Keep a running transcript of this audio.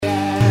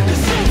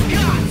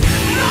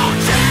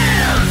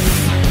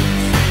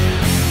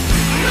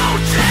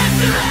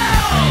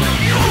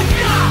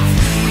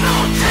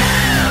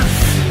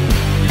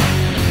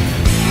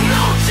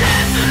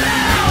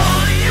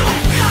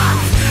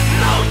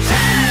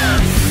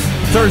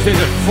Thursdays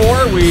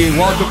at 4, we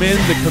welcome in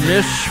the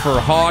commish for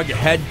HOG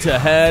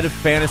head-to-head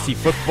fantasy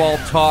football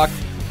talk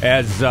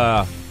as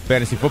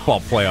fantasy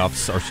football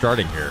playoffs are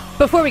starting here.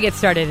 Before we get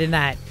started in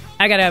that,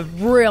 I got a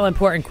real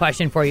important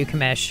question for you,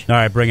 commish. All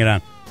right, bring it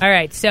on. All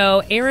right,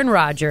 so Aaron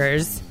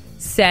Rodgers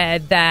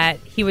said that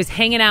he was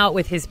hanging out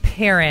with his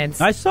parents.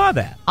 I saw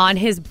that. On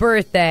his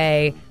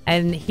birthday,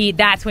 and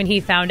that's when he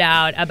found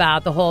out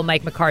about the whole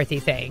Mike McCarthy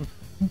thing.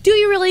 Do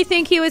you really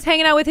think he was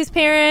hanging out with his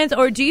parents,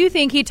 or do you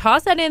think he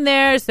tossed that in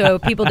there so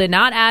people did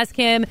not ask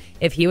him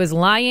if he was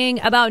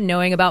lying about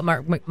knowing about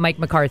Mike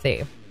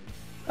McCarthy?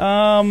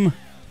 No,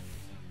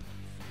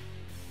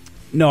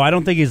 I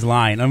don't think he's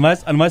lying,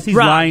 unless he's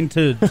lying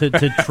to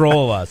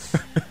troll us.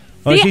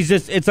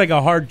 It's like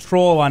a hard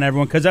troll on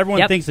everyone, because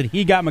everyone thinks that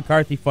he got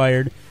McCarthy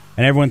fired,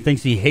 and everyone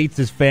thinks he hates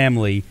his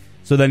family,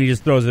 so then he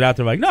just throws it out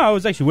there like, no, I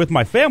was actually with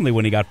my family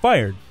when he got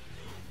fired.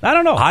 I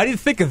don't know. I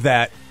didn't think of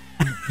that.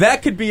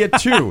 That could be it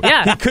too.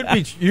 Yeah, he could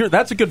be.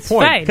 That's a good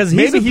point. Because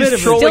maybe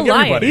he's trolling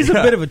everybody. He's a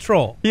bit of a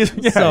troll. He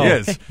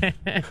is.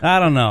 I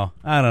don't know.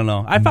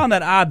 I found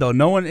that odd though.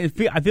 No one. I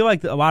feel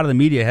like a lot of the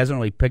media hasn't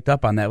really picked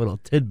up on that little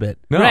tidbit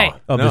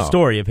of the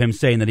story of him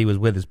saying that he was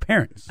with his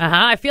parents.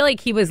 I feel like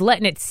he was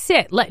letting it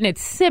sit, letting it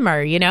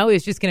simmer. You know, he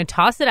was just going to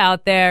toss it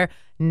out there,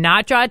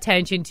 not draw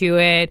attention to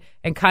it,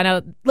 and kind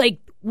of like.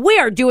 We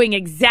are doing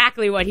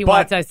exactly what he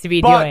wants us to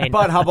be doing.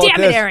 But how about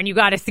Damn it, Aaron, you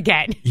got us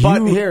again.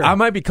 But here, I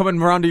might be coming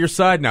around to your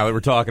side now that we're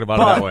talking about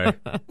it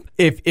that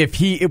way. If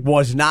he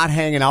was not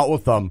hanging out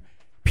with them,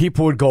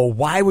 people would go,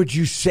 why would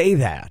you say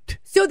that?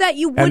 So that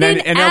you wouldn't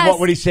And then what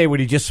would he say? Would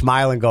he just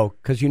smile and go,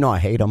 because you know I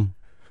hate him?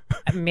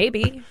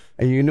 Maybe.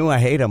 And you knew I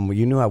hate him.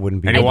 You knew I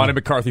wouldn't be. And he wanted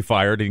McCarthy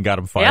fired, and he got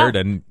him fired,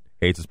 and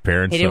hates his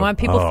parents. He didn't want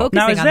people focusing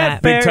now, is on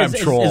that. that. Fair? Big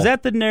time troll. Is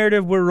that the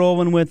narrative we're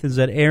rolling with? Is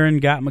that Aaron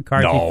got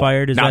McCarthy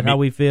fired? Is that how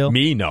we feel?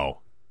 Me,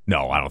 no.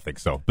 No, I don't think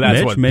so. But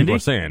that's what people are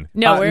saying.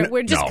 No,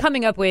 we're just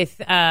coming up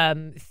with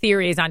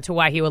theories onto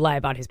why he would lie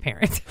about his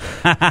parents.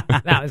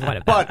 That was what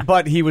it was.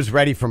 But he was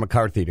ready for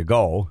McCarthy to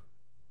go.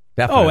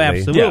 Definitely. Oh,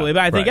 absolutely. Yeah,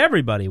 but I think right.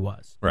 everybody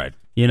was. Right.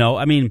 You know,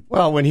 I mean.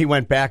 Well, when he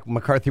went back,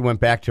 McCarthy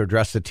went back to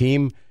address the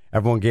team.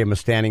 Everyone gave him a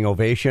standing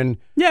ovation.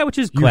 Yeah, which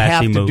is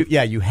classy move.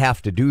 You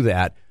have to do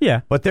that.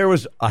 Yeah. But there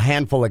was a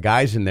handful of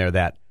guys in there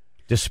that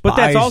despised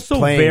But that's also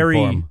playing for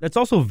him. That's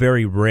also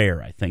very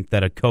rare, I think,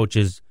 that a coach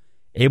is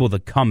able to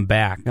come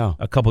back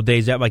a couple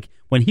days out. Like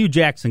when Hugh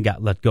Jackson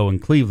got let go in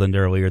Cleveland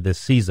earlier this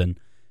season,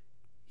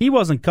 he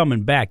wasn't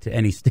coming back to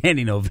any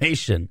standing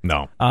ovation.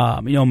 No.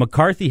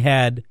 McCarthy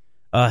had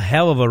a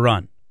hell of a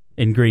run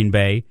in Green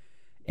Bay,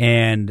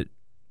 and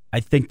I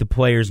think the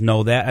players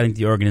know that. I think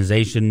the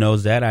organization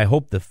knows that. I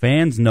hope the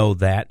fans know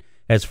that.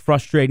 As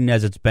frustrating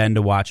as it's been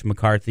to watch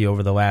McCarthy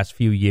over the last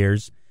few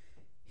years,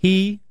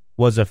 he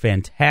was a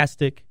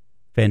fantastic,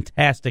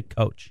 fantastic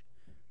coach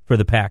for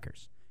the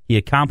Packers. He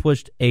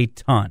accomplished a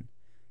ton.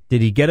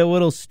 Did he get a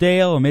little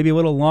stale or maybe a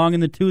little long in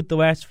the tooth the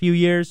last few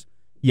years?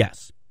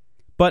 Yes.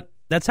 But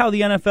that's how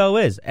the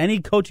NFL is. Any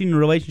coaching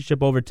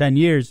relationship over 10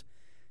 years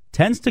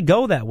tends to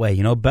go that way.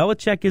 You know,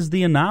 Belichick is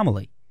the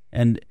anomaly.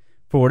 And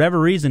for whatever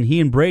reason, he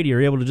and Brady are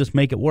able to just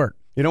make it work.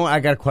 You know what? I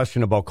got a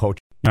question about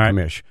coaching,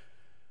 Mish.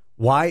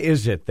 Why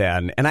is it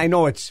then, and I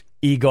know it's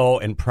ego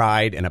and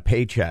pride and a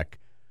paycheck,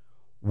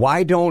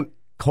 why don't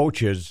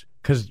coaches,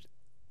 because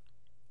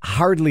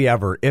hardly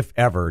ever, if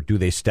ever, do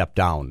they step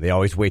down. They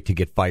always wait to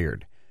get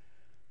fired.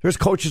 There's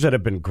coaches that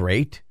have been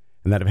great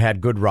and that have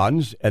had good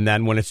runs, and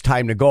then when it's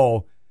time to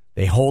go,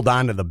 they hold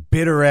on to the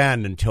bitter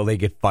end until they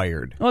get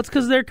fired. Well, it's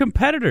because they're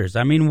competitors.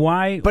 I mean,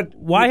 why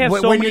have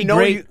so when many you know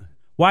great...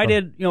 Why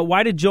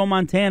did Joe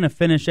Montana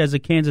finish as a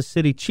Kansas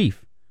City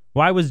Chief?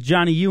 Why was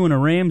Johnny U in a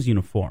Rams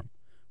uniform?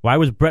 Why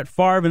was Brett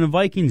Favre in a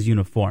Vikings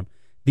uniform?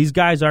 These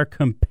guys are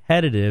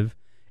competitive,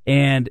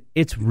 and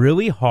it's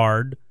really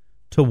hard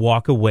to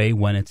walk away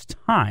when it's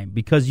time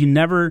because you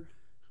never.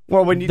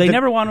 Well, they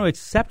never want to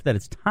accept that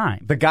it's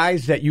time. The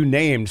guys that you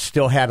named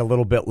still had a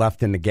little bit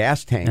left in the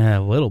gas tank. A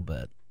little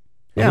bit.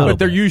 Yeah, but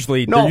they're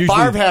usually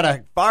Favre had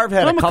a couple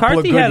of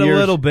McCarthy good had years. a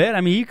little bit.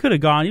 I mean, you could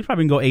have gone. You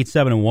probably can go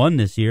 8-7-1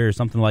 this year or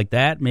something like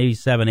that. Maybe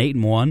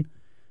 7-8-1.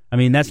 I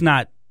mean, that's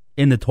not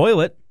in the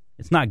toilet.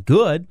 It's not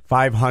good.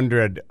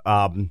 500.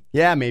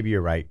 Yeah, maybe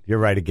you're right. You're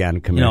right again,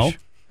 Commish. You know?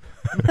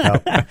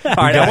 All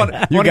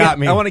right,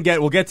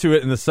 We'll get to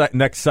it in the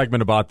next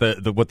segment about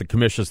what the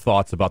commission's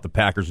thoughts about the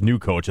Packers' new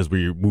coach as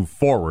we move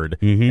forward,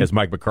 as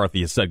Mike McCarthy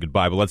has said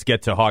goodbye. But let's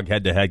get to HOG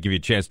head-to-head, give you a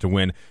chance to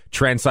win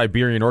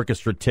Trans-Siberian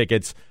Orchestra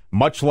tickets.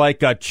 Much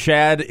like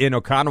Chad in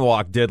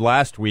Oconomowoc did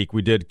last week,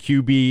 we did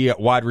QB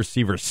wide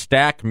receiver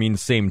stack,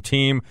 means same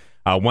team.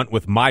 Went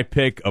with my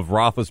pick of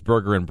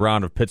Roethlisberger and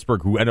Brown of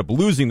Pittsburgh, who ended up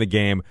losing the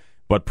game,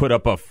 but put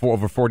up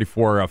over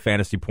 44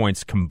 fantasy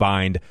points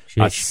combined.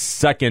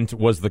 Second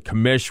was the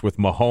commish with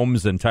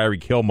Mahomes and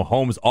Tyreek Hill.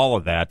 Mahomes, all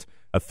of that.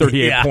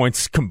 38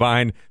 points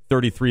combined,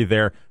 33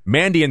 there.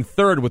 Mandy in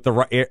third with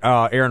the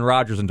Aaron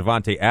Rodgers and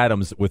Devontae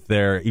Adams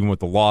even with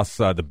the loss,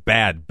 the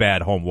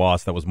bad home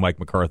loss. That was Mike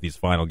McCarthy's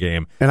final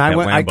game. And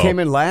I came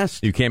in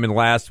last. You came in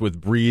last with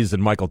Breeze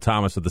and Michael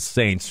Thomas of the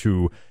Saints,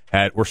 who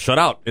were shut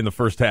out in the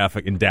first half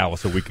in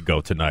Dallas a week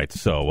ago tonight.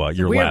 So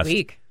your weird last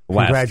week.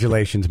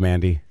 Congratulations,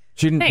 Mandy.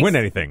 She didn't win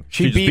anything.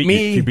 She just beat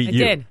me. You. She beat I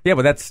you. did. Yeah,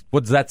 but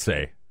what does that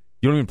say?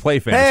 You don't even play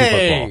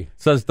fantasy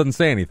football. Doesn't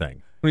say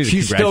anything. We need to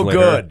She's still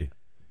congratulate good.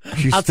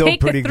 She's I'll still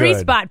take pretty the 3 good.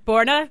 spot,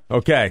 Borna.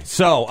 Okay,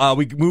 so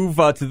we move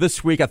to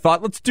this week. I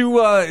thought let's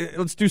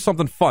do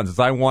something fun since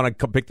I want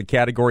to pick the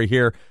category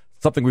here.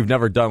 Something we've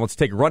never done. Let's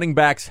take running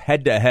backs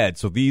head to head.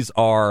 So these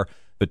are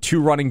the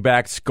two running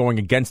backs going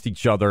against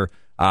each other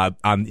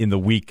in the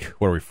week.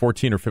 What are we?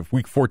 14 or 15,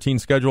 week 14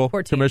 schedule?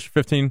 14. Commish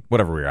 15,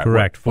 whatever we're at.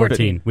 Correct.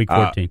 14. Week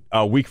 14.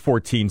 Week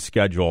 14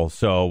 schedule.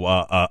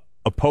 So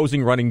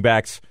opposing running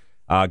backs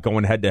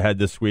going head to head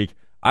this week.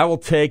 I will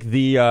take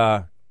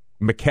the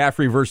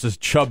McCaffrey versus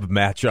Chubb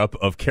matchup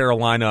of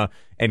Carolina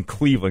and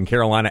Cleveland.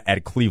 Carolina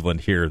at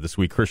Cleveland here this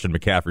week. Christian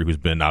McCaffrey, who's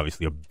been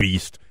obviously a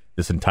beast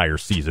this entire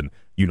season.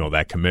 You know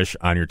that, Commish,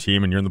 on your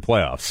team, and you're in the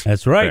playoffs.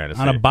 That's right,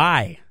 Fantasy. on a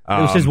bye.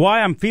 Which is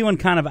why I'm feeling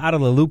kind of out of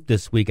the loop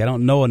this week. I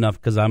don't know enough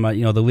because I'm,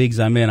 the leagues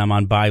I'm in, I'm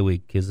on bye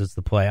week because it's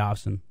the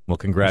playoffs, and Well,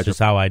 congratulations. that's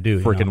just how I do.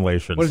 Freaking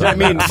lations. What does that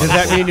mean? Does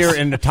that mean you're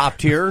in the top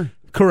tier?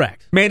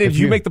 Correct. Mandy, did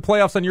you make the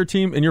playoffs on your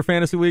team in your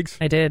fantasy leagues?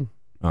 I did.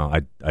 Oh,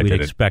 I We'd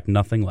didn't. expect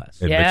nothing less.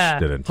 And Yeah.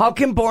 Mitch didn't. How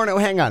can Borno,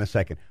 hang on a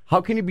second,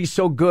 how can you be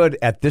so good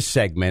at this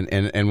segment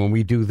and when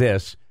we do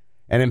this,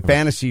 and in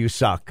fantasy you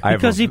suck?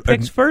 Because he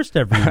picks first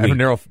every I have a week.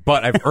 narrow,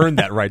 but I've earned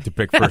that right to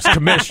pick first.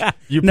 Commish,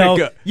 you No,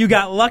 pick you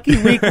got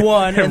lucky week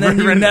one, and then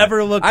you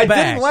never looked I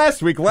back. didn't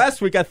last week. Last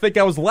week, I think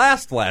I was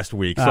last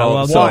week. So,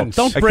 Well, so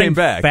don't I bring came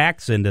back.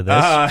 facts into this.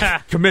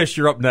 Commish,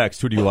 you're up next.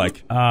 Who do you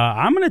like?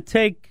 I'm going to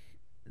take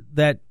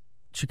that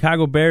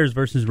Chicago Bears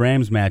versus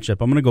Rams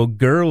matchup. I'm going to go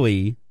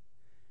Gurley,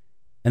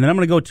 and then I'm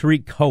going to go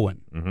Tariq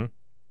Cohen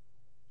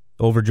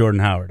over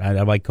Jordan Howard.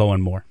 I like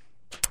Cohen more.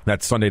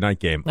 That Sunday night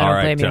game. I don't All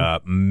right, blame you.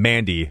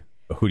 Mandy,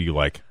 who do you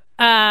like?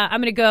 I'm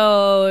going to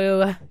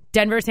go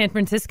Denver, San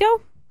Francisco.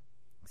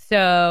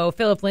 So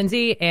Philip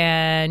Lindsay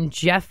and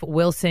Jeff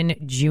Wilson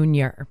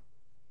Jr.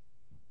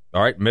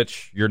 All right,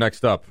 Mitch, you're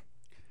next up.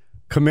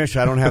 Commish,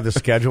 I don't have the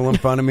schedule in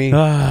front of me.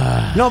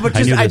 No, but I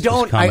just knew I this was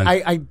don't. coming.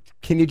 I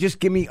can you just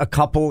give me a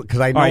couple?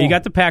 Because I know All right, you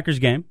got the Packers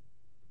game.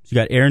 So you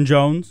got Aaron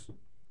Jones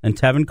and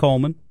Tevin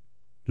Coleman,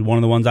 who's one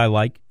of the ones I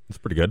like. That's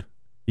pretty good.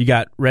 You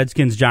got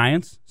Redskins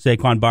Giants,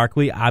 Saquon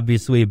Barkley,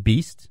 obviously a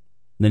beast.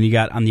 And then you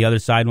got on the other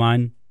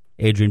sideline,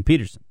 Adrian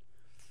Peterson.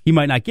 He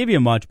might not give you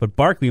much, but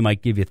Barkley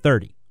might give you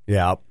 30.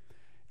 Yeah.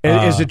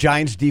 Is the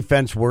Giants'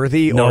 defense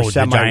worthy no, or the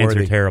semi-worthy? Giants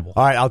are terrible.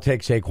 All right, I'll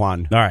take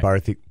Saquon. All right.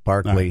 Barkley.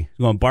 All right.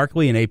 We're going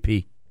Barkley and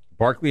AP.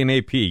 Barkley and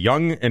AP,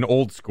 young and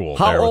old school.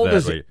 How there with old that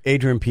is lead.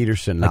 Adrian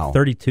Peterson now? Like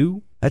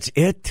 32? That's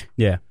it?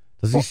 Yeah.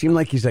 Does he seem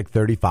like he's like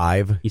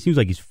 35 He seems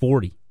like he's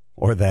 40.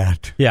 or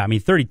that? Yeah, I mean,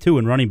 32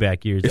 in running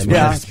back years. I mean,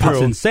 yeah, that's it's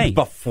true. insane. He's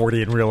about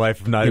 40 in real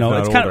life, if not, You know, if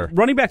it's not kind older. of,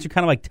 running backs are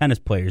kind of like tennis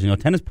players. You know,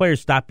 tennis players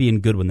stop being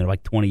good when they're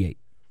like 28.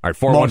 All right,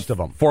 Most of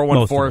them.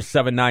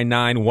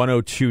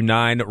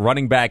 414-799-1029.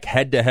 Running back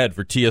head-to-head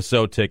for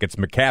TSO tickets.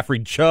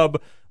 McCaffrey,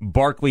 Chubb,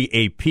 Barkley,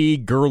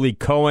 AP, Gurley,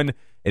 Cohen,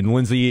 and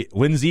Lindsay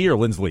in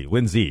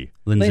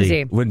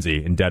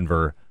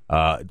Denver.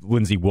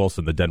 Lindsay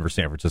Wilson, the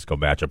Denver-San Francisco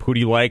matchup. Who do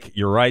you like?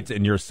 You're right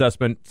in your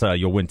assessment.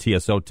 You'll win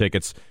TSO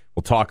tickets.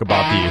 We'll talk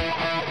about the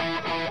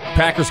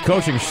Packers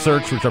coaching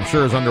search, which I'm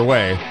sure is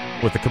underway,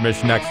 with the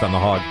commission next on the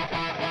Hog.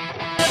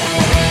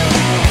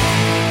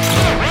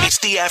 It's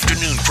the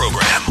afternoon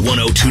program.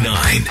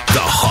 1029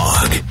 The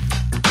Hog.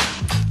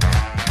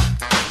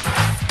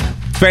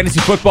 Fantasy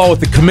football with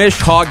the commish,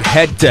 Hog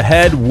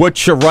head-to-head.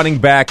 What's your running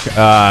back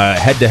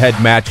head-to-head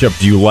matchup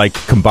do you like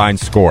combined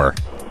score?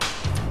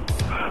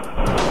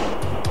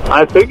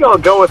 I think I'll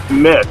go with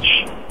Mitch.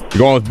 You're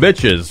going with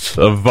Mitch's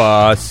of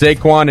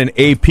Saquon and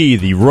AP,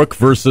 the rook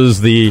versus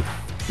the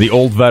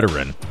old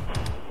veteran.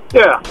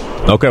 Yeah,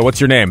 Okay,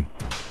 what's your name?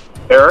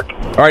 Eric.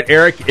 All right,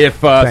 Eric, if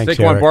Thanks,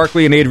 Saquon Eric.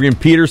 Barkley and Adrian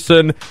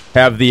Peterson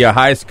have the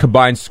highest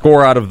combined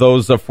score out of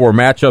those four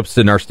matchups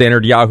in our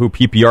standard Yahoo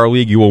PPR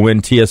league, you will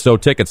win TSO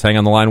tickets. Hang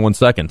on the line 1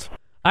 second.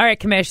 All right,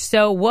 Commish.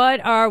 So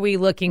what are we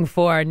looking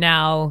for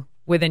now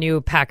with a new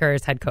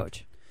Packers head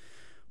coach?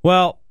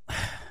 Well,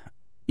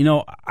 you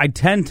know, I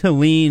tend to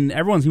lean,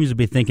 everyone seems to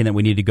be thinking that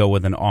we need to go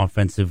with an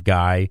offensive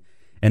guy,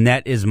 and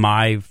that is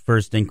my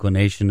first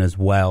inclination as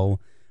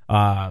well.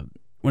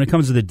 When it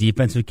comes to the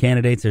defensive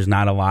candidates, there's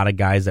not a lot of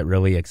guys that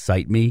really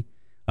excite me.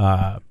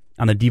 On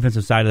the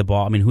defensive side of the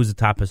ball, I mean, who's the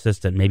top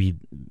assistant? Maybe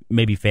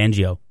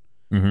Fangio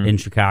in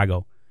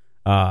Chicago.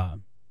 But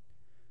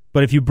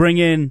if you bring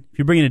in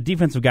a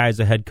defensive guy as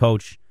a head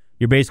coach,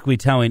 you're basically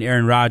telling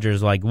Aaron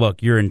Rodgers, like,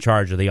 look, you're in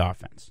charge of the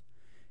offense.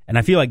 And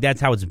I feel like that's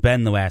how it's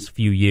been the last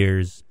few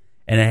years,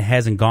 and it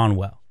hasn't gone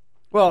well.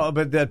 Well,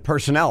 but that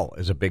personnel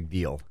is a big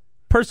deal.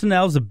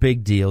 Personnel's a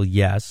big deal,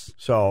 yes.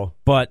 So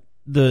But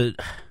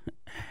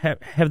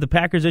have the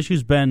Packers'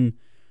 issues been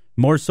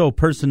more so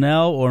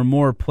personnel or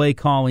more play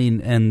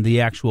calling and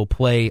the actual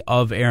play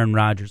of Aaron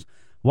Rodgers?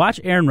 Watch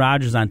Aaron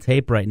Rodgers on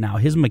tape right now.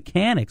 His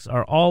mechanics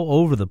are all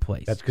over the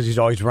place. that's because he's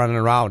always running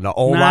around. The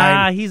O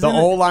line, he's the in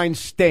a- O line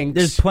stinks.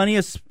 There's plenty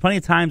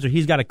of times where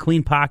he's got a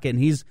clean pocket and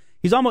he's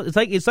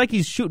It's like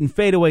he's shooting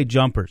fadeaway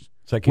jumpers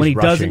like when he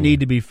rushing. doesn't need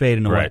to be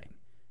fading away. Right.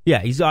 Yeah,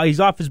 he's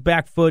off his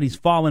back foot. He's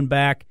falling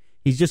back.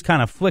 He's just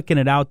kind of flicking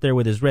it out there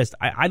with his wrist.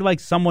 I'd like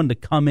someone to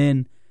come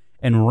in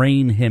and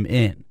rein him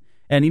in.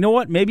 And you know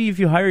what? Maybe if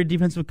you hire a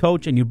defensive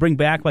coach and you bring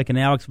back like an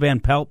Alex Van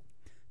Pelt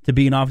to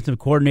be an offensive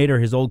coordinator,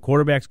 his old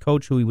quarterback's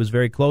coach who he was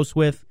very close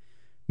with,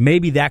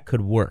 maybe that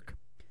could work.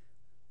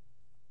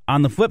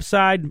 On the flip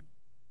side,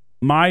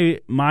 my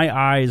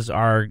eyes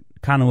are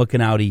kind of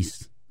looking out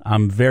east.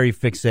 I'm very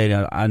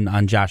fixated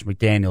on Josh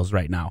McDaniels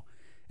right now.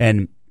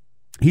 And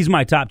he's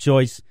my top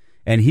choice,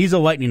 and he's a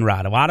lightning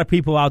rod. A lot of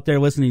people out there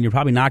listening, you're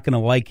probably not going to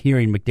like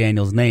hearing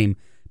McDaniels' name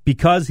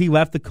because he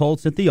left the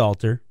Colts at the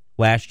altar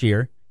last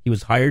year. He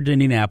was hired to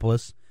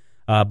Indianapolis.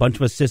 A bunch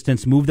of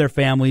assistants moved their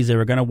families. They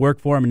were going to work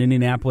for him in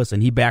Indianapolis,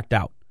 and he backed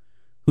out.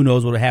 Who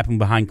knows what would happen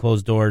behind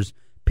closed doors?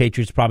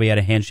 Patriots probably had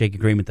a handshake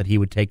agreement that he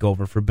would take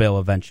over for Bill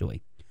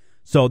eventually.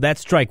 So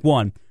that's strike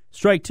one.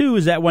 Strike two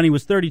is that when he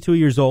was 32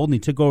 years old and he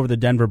took over the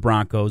Denver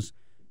Broncos,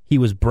 he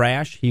was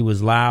brash, he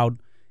was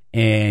loud,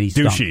 and he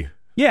stunk. Douchey.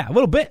 Yeah, a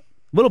little bit.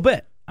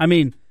 I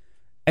mean,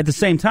 at the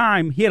same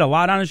time, he had a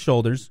lot on his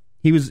shoulders.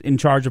 He was in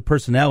charge of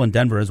personnel in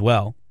Denver as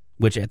well,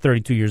 which at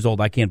 32 years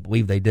old, I can't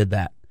believe they did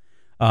that.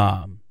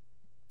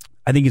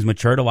 I think he's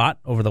matured a lot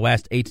over the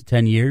last 8 to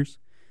 10 years.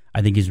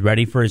 I think he's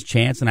ready for his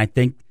chance, and I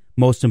think,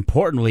 most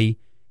importantly,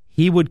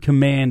 he would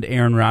command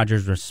Aaron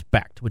Rodgers'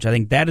 respect, which I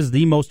think that is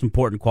the most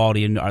important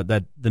quality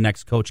that the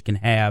next coach can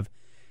have,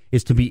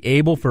 is to be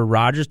able for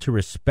Rodgers to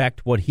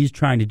respect what he's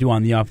trying to do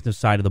on the offensive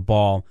side of the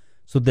ball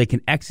so they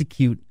can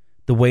execute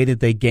the way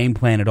that they game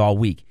plan it all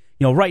week.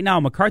 You know, right now,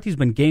 McCarthy's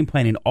been game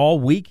planning all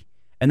week,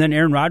 and then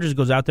Aaron Rodgers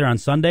goes out there on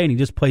Sunday and he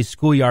just plays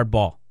schoolyard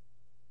ball.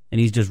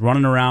 And he's just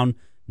running around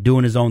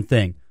doing his own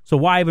thing. So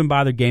why even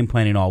bother game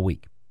planning all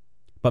week?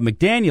 But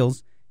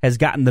McDaniels has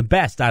gotten the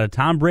best out of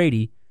Tom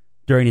Brady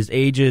during his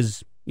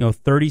ages,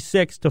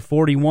 36 to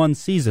 41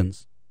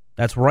 seasons.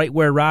 That's right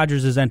where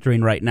Rodgers is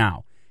entering right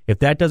now. If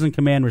that doesn't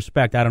command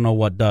respect, I don't know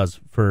what does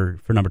for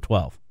number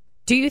 12.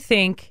 Do you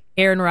think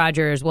Aaron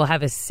Rodgers will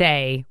have a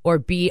say or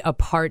be a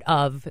part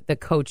of the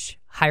coach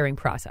hiring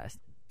process?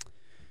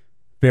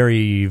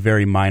 Very,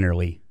 very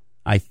minorly.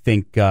 I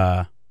think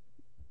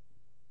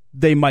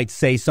they might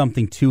say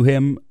something to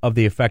him of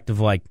the effect of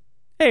like,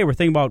 hey, we're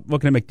thinking about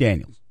looking at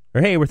McDaniels.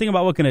 Or, hey, we're thinking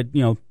about looking at,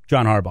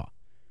 John Harbaugh.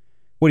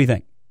 What do you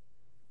think?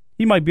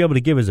 He might be able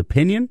to give his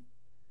opinion,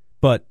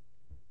 but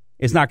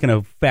it's not going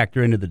to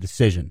factor into the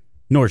decision,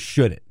 nor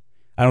should it.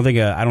 I don't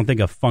think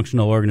a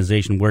functional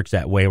organization works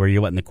that way where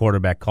you're letting the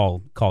quarterback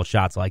call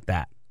shots like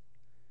that.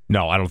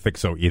 No, I don't think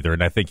so either.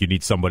 And I think you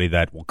need somebody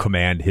that will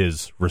command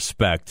his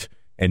respect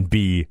and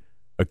be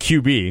a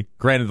QB,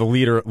 granted the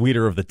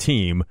leader of the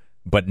team,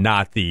 but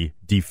not the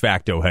de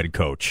facto head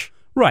coach.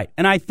 Right.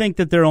 And I think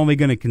that they're only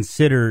going to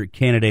consider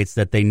candidates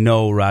that they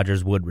know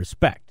Rodgers would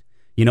respect.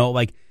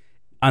 Like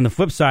on the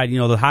flip side,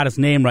 the hottest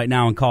name right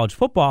now in college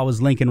football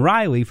is Lincoln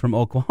Riley from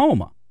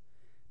Oklahoma.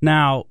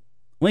 Now,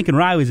 Lincoln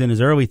Riley's in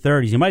his early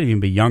 30s. He might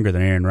even be younger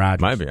than Aaron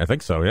Rodgers. Might be. I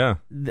think so, yeah.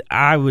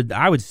 I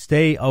would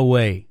stay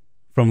away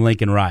from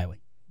Lincoln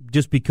Riley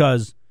just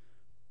because,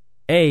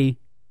 A,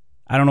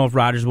 I don't know if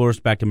Rodgers will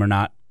respect him or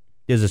not.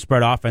 Is a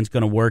spread offense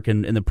going to work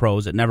in the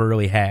pros? It never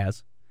really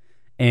has.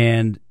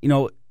 And,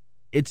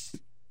 it's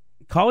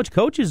college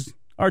coaches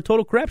are a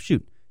total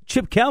crapshoot.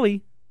 Chip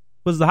Kelly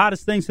was the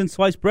hottest thing since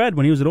sliced bread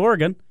when he was at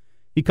Oregon.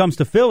 He comes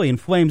to Philly and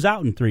flames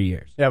out in 3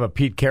 years. Yeah, but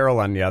Pete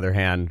Carroll, on the other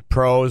hand,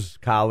 pros,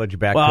 college,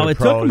 back to the pros. Well, it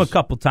took him a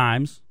couple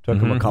times.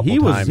 Took him a couple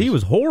times. He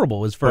was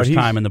horrible his first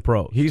time in the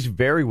pros. He's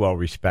very well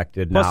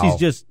respected now. Plus, he's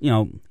just,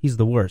 he's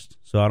the worst.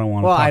 So I don't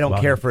want to Well, talk I don't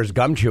about care him. for his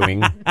gum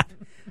chewing. I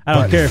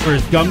don't care for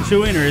his gum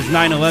chewing or his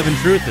 9/11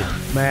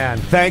 truthing. Man,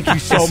 thank you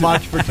so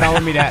much for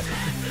telling me that.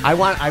 I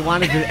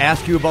wanted to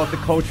ask you about the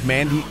coach,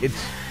 Mandy. Do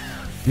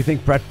you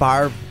think Brett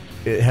Favre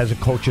has a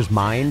coach's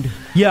mind?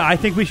 Yeah, I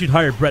think we should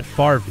hire Brett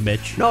Favre,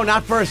 Mitch. No,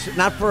 not for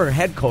a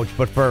head coach,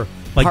 but for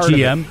like part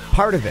GM. Of it.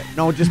 Part of it.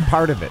 No, just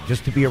part of it,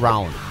 just to be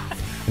around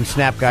and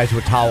snap guys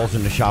with towels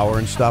in the shower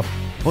and stuff.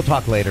 We'll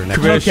talk later next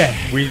week. Okay.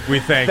 We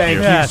thank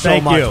you. Thank you so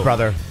much,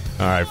 brother.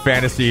 All right,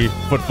 fantasy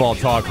football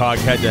talk, Hog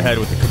head to head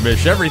with the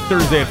commish every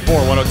Thursday at 4,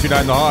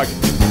 102.9 The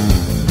Hog.